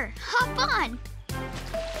 Sure, hop on.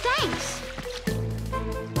 Thanks.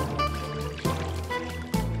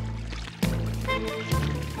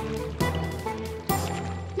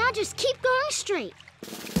 Now just keep going straight.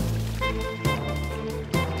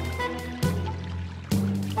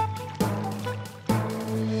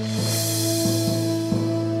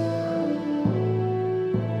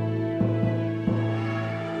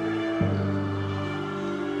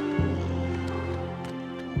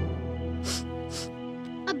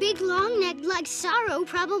 A big long neck like Sorrow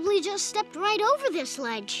probably just stepped right over this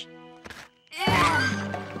ledge.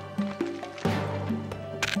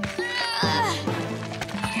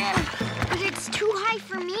 But it's too high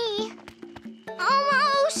for me.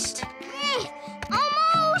 Almost!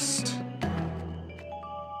 Almost!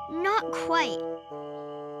 Not quite.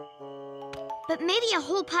 But maybe a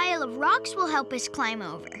whole pile of rocks will help us climb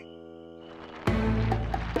over.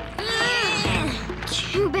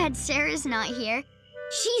 Too bad Sarah's not here.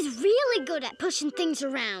 She's really good at pushing things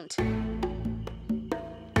around. There.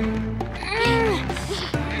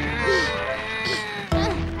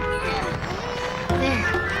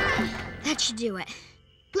 That should do it.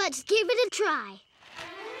 Let's give it a try.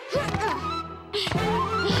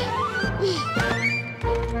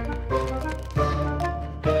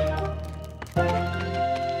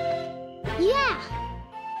 Yeah,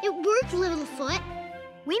 it worked, Littlefoot.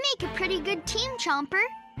 We make a pretty good team, Chomper.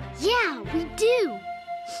 Yeah, we do.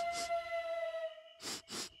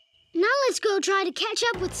 Now let's go try to catch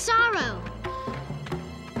up with Sorrow.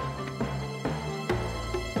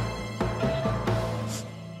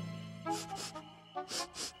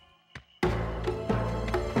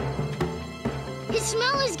 His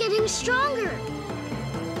smell is getting stronger.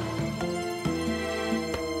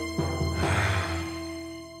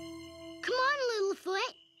 Come on,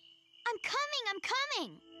 Littlefoot. I'm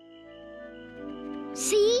coming.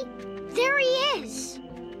 See? There he is.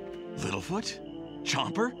 Littlefoot?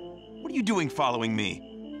 Chomper? What are you doing following me?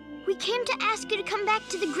 We came to ask you to come back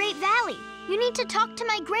to the Great Valley. You need to talk to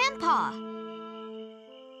my grandpa.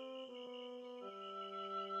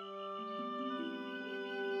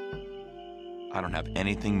 I don't have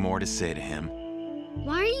anything more to say to him.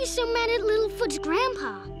 Why are you so mad at Littlefoot's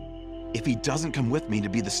grandpa? If he doesn't come with me to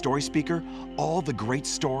be the story speaker, all the great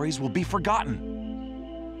stories will be forgotten.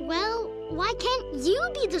 Well, why can't you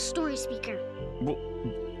be the story speaker? Well,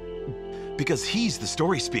 because he's the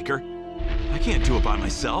story speaker. I can't do it by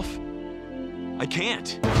myself. I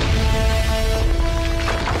can't. Look!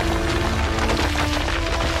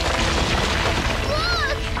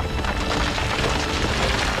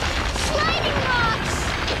 Sliding rocks!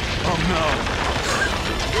 Oh no!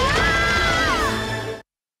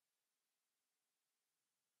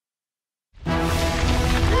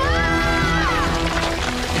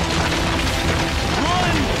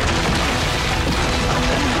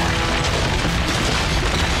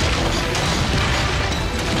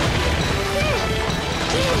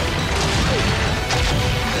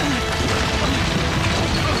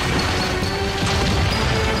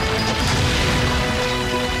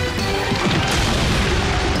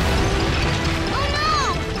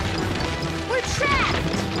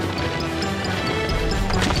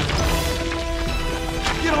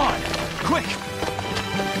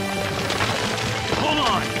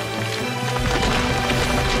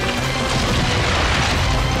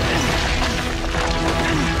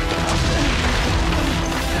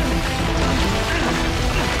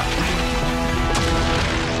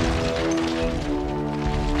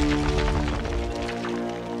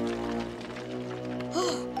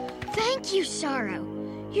 Thank you, Sorrow.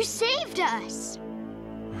 You saved us.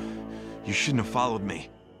 You shouldn't have followed me.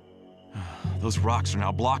 Those rocks are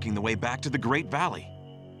now blocking the way back to the Great Valley.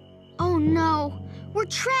 Oh no, we're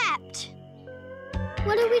trapped.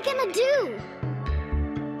 What are we gonna do?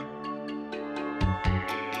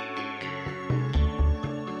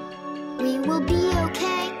 We will be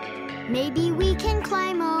okay. Maybe we can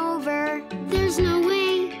climb over. There's no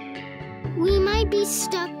way. We might be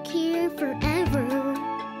stuck here forever.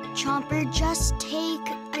 Chomper, just take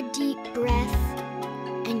a deep breath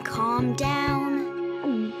and calm down.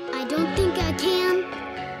 I don't think I can.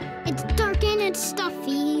 It's dark and it's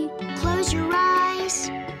stuffy. Close your eyes.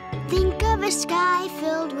 Think of a sky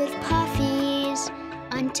filled with puffies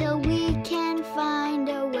until we can find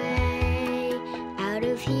a way out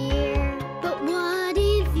of here. But what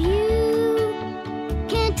if you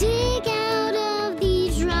can't dig out of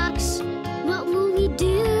these rocks? What will we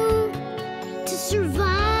do to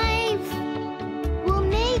survive? We'll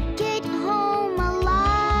make it home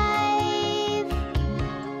alive.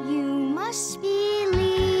 You must believe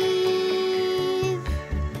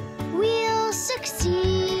we'll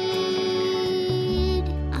succeed.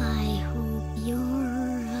 I hope you're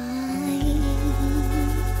right.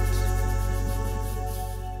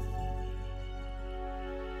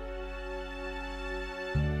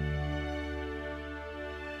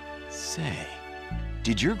 Say,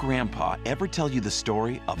 did your grandpa ever tell you the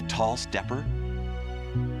story of Tall Stepper?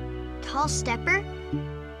 Tall Stepper?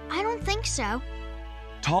 I don't think so.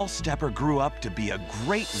 Tall Stepper grew up to be a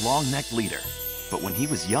great long-necked leader. But when he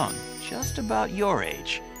was young, just about your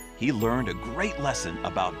age, he learned a great lesson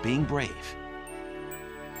about being brave.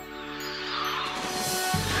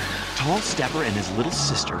 Tall Stepper and his little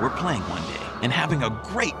sister were playing one day and having a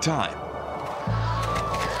great time.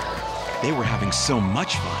 They were having so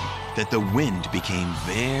much fun that the wind became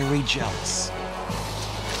very jealous.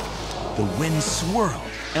 The wind swirled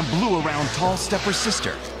and blew around Tall Stepper's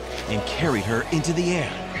sister and carried her into the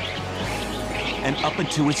air and up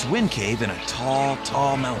into its wind cave in a tall,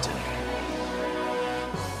 tall mountain.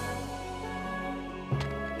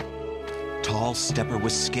 Tall Stepper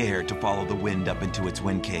was scared to follow the wind up into its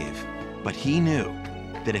wind cave, but he knew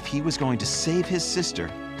that if he was going to save his sister,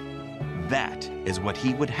 that is what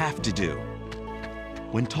he would have to do.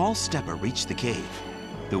 When Tall Stepper reached the cave,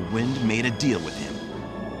 the wind made a deal with him.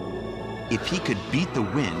 If he could beat the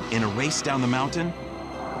wind in a race down the mountain,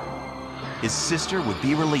 his sister would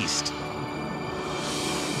be released.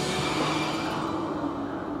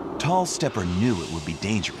 Tall Stepper knew it would be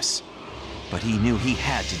dangerous, but he knew he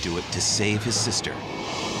had to do it to save his sister.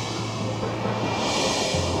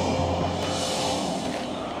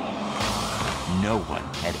 No one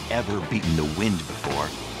had ever beaten the wind before.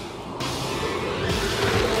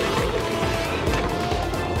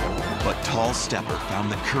 But Tall Stepper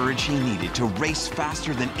found the courage he needed to race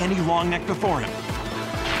faster than any long neck before him.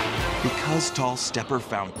 Because Tall Stepper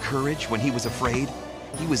found courage when he was afraid,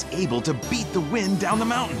 he was able to beat the wind down the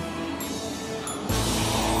mountain.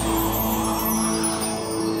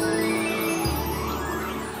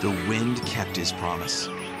 The wind kept his promise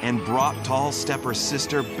and brought Tall Stepper's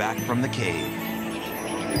sister back from the cave.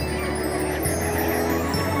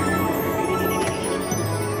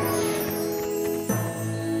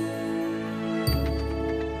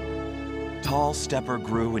 Tall Stepper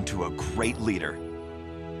grew into a great leader.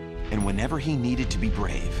 And whenever he needed to be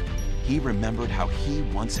brave, he remembered how he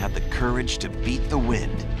once had the courage to beat the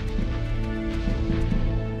wind.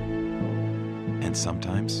 And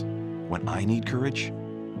sometimes, when I need courage,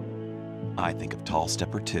 I think of Tall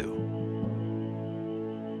Stepper too.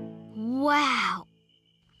 Wow.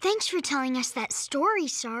 Thanks for telling us that story,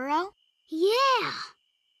 Sorrow. Yeah.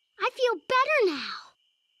 I feel better now.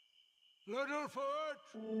 Littlefoot!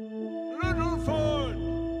 Littlefoot!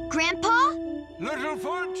 Grandpa?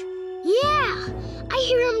 Littlefoot! Yeah, I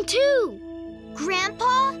hear him too.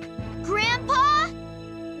 Grandpa? Grandpa?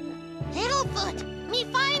 Littlefoot, me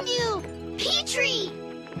find you! Petrie!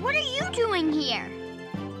 What are you doing here?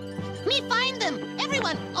 Me find them!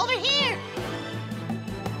 Everyone, over here!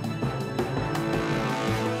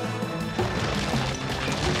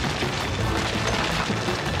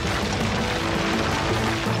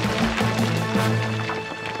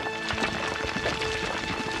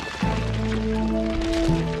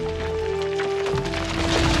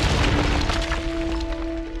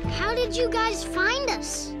 How did you guys find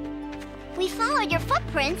us? We followed your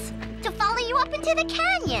footprints to follow you up into the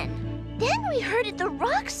canyon. Then we heard the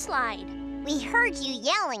rock slide. We heard you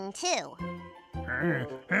yelling, too.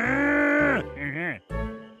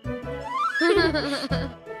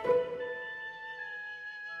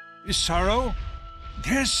 Sorrow,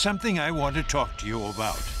 there's something I want to talk to you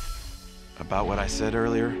about. About what I said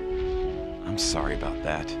earlier? I'm sorry about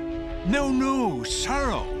that. No,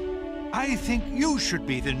 Sorrow. I think you should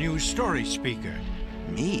be the new story speaker.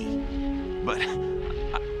 Me? But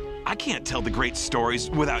I can't tell the great stories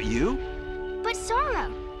without you. But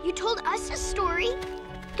Cera, you told us a story.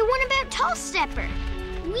 The one about Tall Stepper.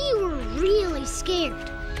 We were really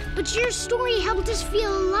scared, but your story helped us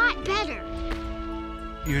feel a lot better.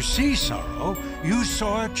 You see, Sorrow, you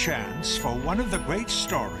saw a chance for one of the great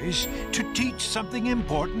stories to teach something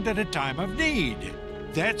important at a time of need.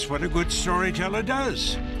 That's what a good storyteller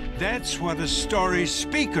does. That's what a story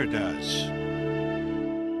speaker does.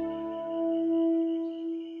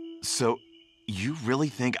 So, you really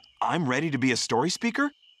think I'm ready to be a story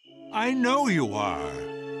speaker? I know you are.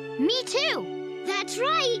 Me too. That's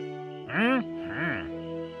right.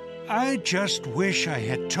 I just wish I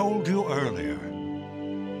had told you earlier.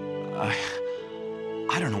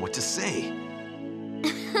 I don't know what to say.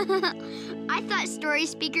 I thought story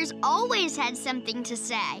speakers always had something to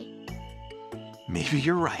say. Maybe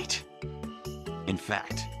you're right. In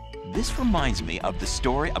fact, this reminds me of the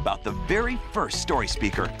story about the very first story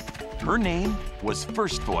speaker. Her name was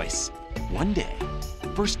First Voice. One day,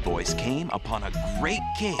 First Voice came upon a great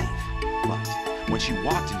cave. But when she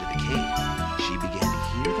walked into the cave, she began to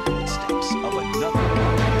hear the